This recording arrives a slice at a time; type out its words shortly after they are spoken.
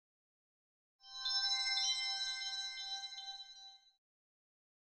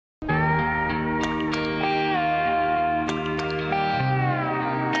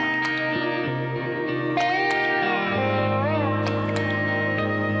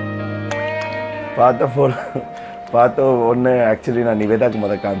பார்த்த ஒன்று ஆக்சுவலி நான் நிவேதாக்கு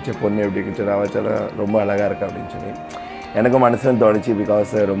முதல் காமிச்ச பொண்ணு எப்படி இருந்துச்சு அவள் சொல்ல ரொம்ப அழகாக இருக்கா அப்படின்னு சொல்லி எனக்கும் மனசுன்னு தோணுச்சு.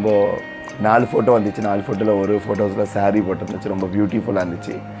 பிகாஸ் ரொம்ப 4 ஃபோட்டோ வந்துச்சு. 4 ஃபோட்டோவில் ஒரு ஃபோட்டோஸில் சாரீ போட்டுருந்துச்சு, ரொம்ப பியூட்டிஃபுல்லாக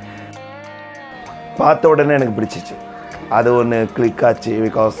இருந்துச்சு. பார்த்த உடனே எனக்கு பிடிச்சிச்சு. அது ஒன்று கிளிக் ஆச்சு.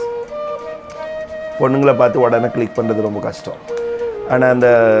 பிகாஸ் பொண்ணுங்களை பார்த்து உடனே கிளிக் பண்ணுறது ரொம்ப கஷ்டம். ஆனால் அந்த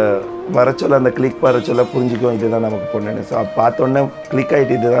வரச்சொல்ல அந்த கிளிக் வரச்சொல்ல புரிஞ்சிக்கும் இதுதான் நமக்கு பொண்ணுன்னு. ஸோ பார்த்த உடனே கிளிக்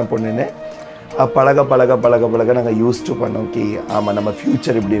ஆகிட்டு இதுதான் பொண்ணுன்னு பழக பழக பழக பழக நாங்கள் யூஸ் டு பண்ணோம். ஓகே ஆமாம் நம்ம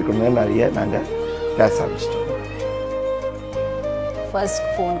ஃப்யூச்சர் இப்படி இருக்கணும்னு நிறைய நாங்கள் பேச ஆரம்பிச்சிட்டோம். ஃபர்ஸ்ட்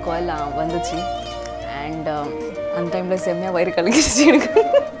ஃபோன் கால் வந்துச்சு அண்ட் அந்த டைமில் செம்மையாக வயிறு கலக்கிடுச்சு எனக்கு.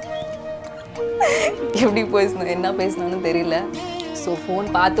 எப்படி பேசணும் என்ன பேசணும்னு தெரியல. ஸோ ஃபோன்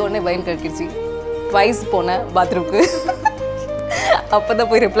பார்த்த உடனே வயிறு கலக்கிடுச்சு. ட்வைஸ் போனேன் பாத்ரூம்க்கு. அப்போ தான்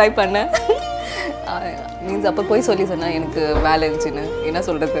போய் ரிப்ளை பண்ணேன். மீன்ஸ் அப்போ போய் சொல்லி சொன்னேன் எனக்கு வேலை இருந்துச்சுன்னு. என்ன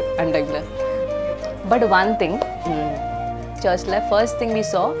சொல்கிறது அந்த டைமில். But one thing, church life, first thing we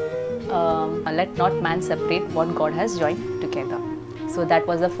saw, let not man separate what God has joined together. So that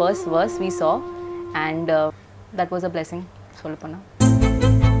was the first verse we saw, and that was a blessing. Solapana.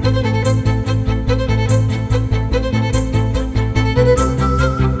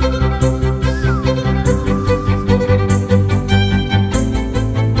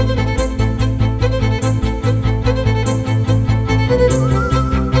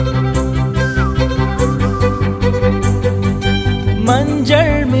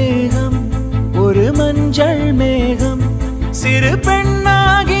 மஞ்சள் மேகம் சிறு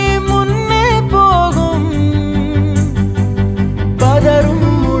பெண்ணாகி முன்னே போகும். பதரும்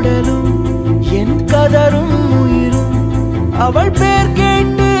உடலும் என் கதரும் உயிரும் அவள் பேர்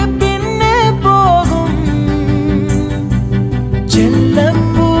கேட்டு பின்னே போகும்.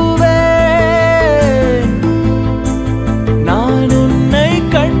 செல்லப்பூவே நான் உன்னை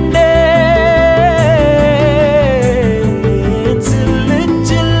கண்டே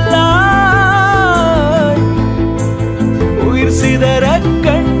சிதறக்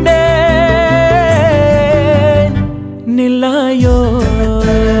கண்டேன். நில்லாயோ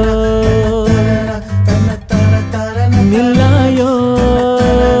நில்லாயோ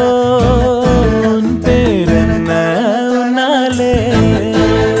உன் பேரென்ன உன்னாலே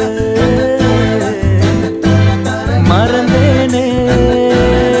மறந்தேனே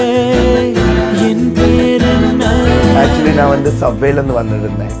என் பேரென்ன. ஆக்சுவலி நான் வந்து சப்வேலேருந்து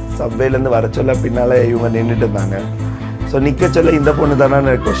வந்துருந்தேன். சப்வேலேருந்து வர சொல்ல பின்னால் இவங்க நின்றுட்டு இருந்தாங்க. ஸோ நிற்க சொல்ல இந்த பொண்ணு தானே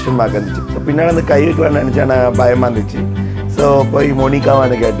எனக்கு கொஸ்டின் மார்க் இருந்துச்சு. ஸோ பின்னால் வந்து கை வைக்கலாம்னு நினச்சேன். நான் பயமாக இருந்துச்சு. ஸோ போய்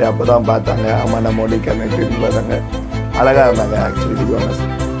மோனிகாவான்னு கேட்டேன். அப்போ தான் பார்த்தாங்க. ஆமாம் நான் மோனிகான்னு பார்த்தாங்க. அழகாக இருந்தாங்க ஆக்சுவலி.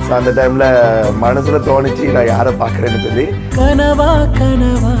 ஸோ அந்த டைமில் மனசில் தோணிச்சு நான் யாரை பார்க்குறேன்னு சொல்லி. கனவா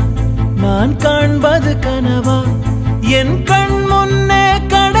கனவா நான் காண்பது கனவா என் கண் முன்னே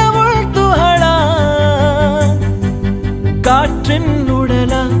கடவுள் துகளா. காற்றின்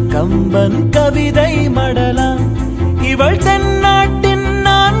உடலா கம்பன் கவிதை மடலா இவள் தென்னாட்டின்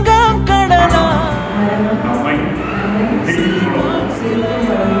 4ஆம் கடலா.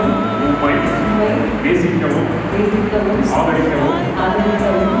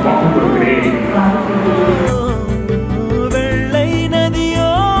 வெள்ளை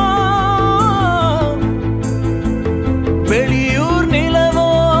நதியோ வெளியூர் நிலவோ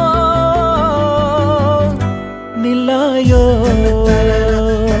நில்லாயோ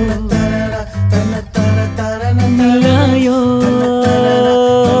நில்லாயோ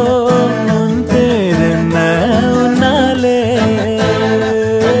உன் பேரென்ன உன்னாலே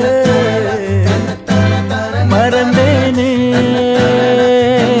மறந்தேனே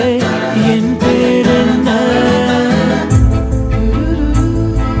என் பேரென்ன.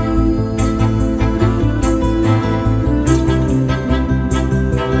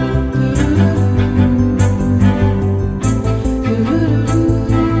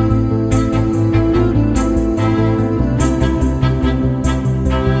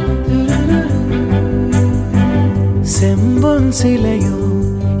 செம்பொன் சிலையோ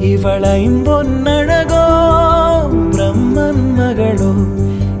இவள் ஐம்பொன்னழகோ பிரம்மன் மகளோ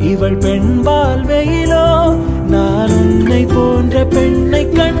இவள் பெண்பால் வெயிலோ. நான் உன்னை போன்ற பெண்ணை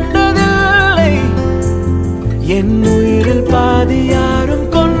கண்டதில்லை. என் உயிரில் பாதி யாரும்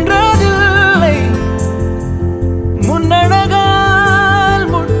கொன்றதில்லை. முன்னழகால்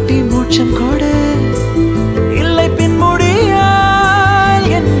முட்டி மூச்சம் கொடு இல்லை பின்முடியால்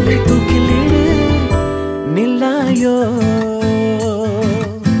என்னை தூக்கிலிடு. நில்லாயோ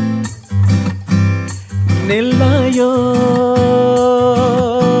நில்லாயோ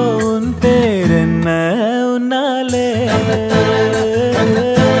உன் பேரென்ன உன்னாலே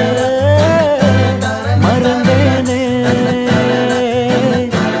மறந்தேனே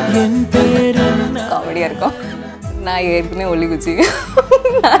இருக்கும். நான் ஏற்கனவே ஒல்லி குச்சி,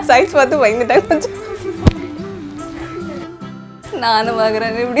 நான் சைஸ் பார்த்து பயந்துட்டேன் கொஞ்சம். நானும்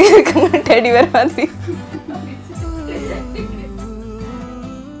பார்க்குறேன் இப்படி இருக்காங்க டெடி வேற மாதிரி.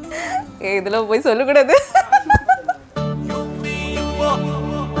 இதெல்லாம் போய் சொல்லக்கூடாது.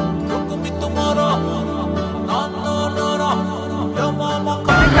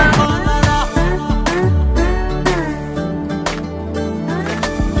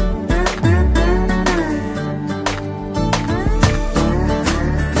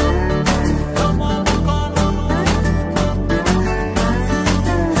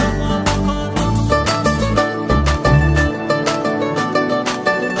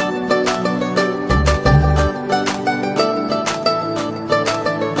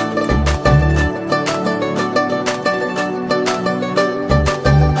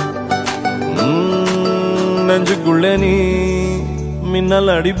 நெஞ்சுக்குள்ள நீ மின்னல்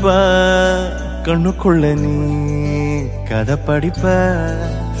அடிப்ப, கண்ணுக்குள்ள நீ கதை படிப்ப,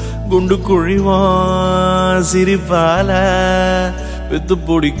 குண்டு குழிவான் சிரிப்பால வித்து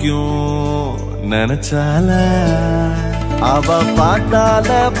பிடிக்கும் நினைச்சால. அவ பார்த்தால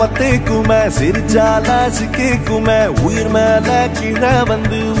பத்திக்குமே, சிரிச்சால சிக்கிக்குமே, உயிர் மேல கீழே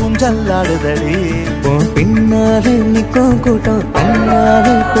வந்து ஊஞ்சல்லாடுதடி. பின்னால நிக்கும் கூட்டம் பின்னால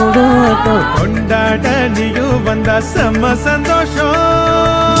போடும் கொண்டாட நீயும் வந்தா செம்ம சந்தோஷம்.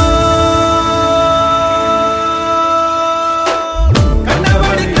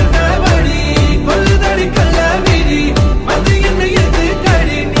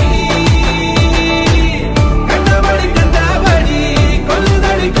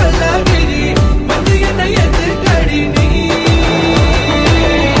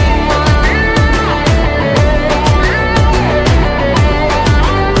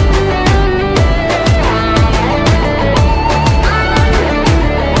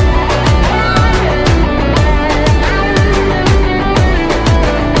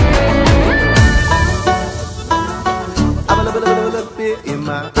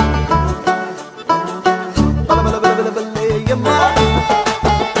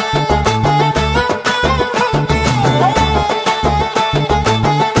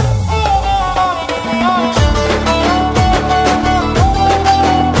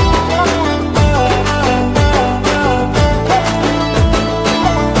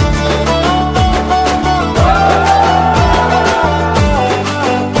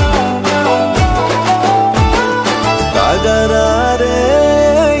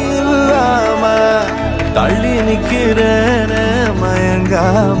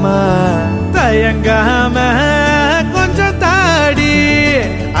 தயங்காம கொஞ்சம் தாடி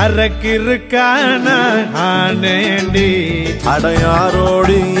அரக்கிருக்கான ஆனேண்டி.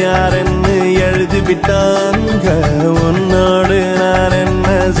 அடையாரோடு யாரென்னு எழுதி விட்டாங்க, உன்னோடு நான் என்ன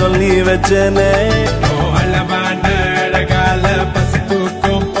சொல்லி வச்சனே. அளவான அழகால பசி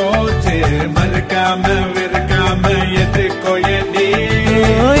தூக்கம் போச்சு, மறுக்காம வெறுக்காம எதுக்கோ ஏண்டி.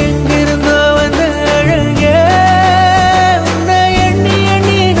 எங்கிருந்தோ வந்த அழகே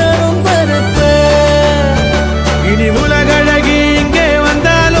இனி உலகழகி இங்கே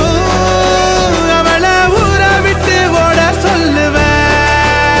வந்தாலும் அவளை ஊற விட்டு ஓட சொல்லுவேன்.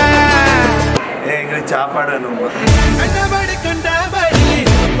 எங்களுக்கு சாப்பாடு கண்டபடி கண்டபடி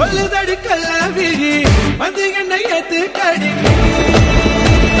கொல்லுதடி கல்லாவிரி வந்து என்னை ஏத்து கடி.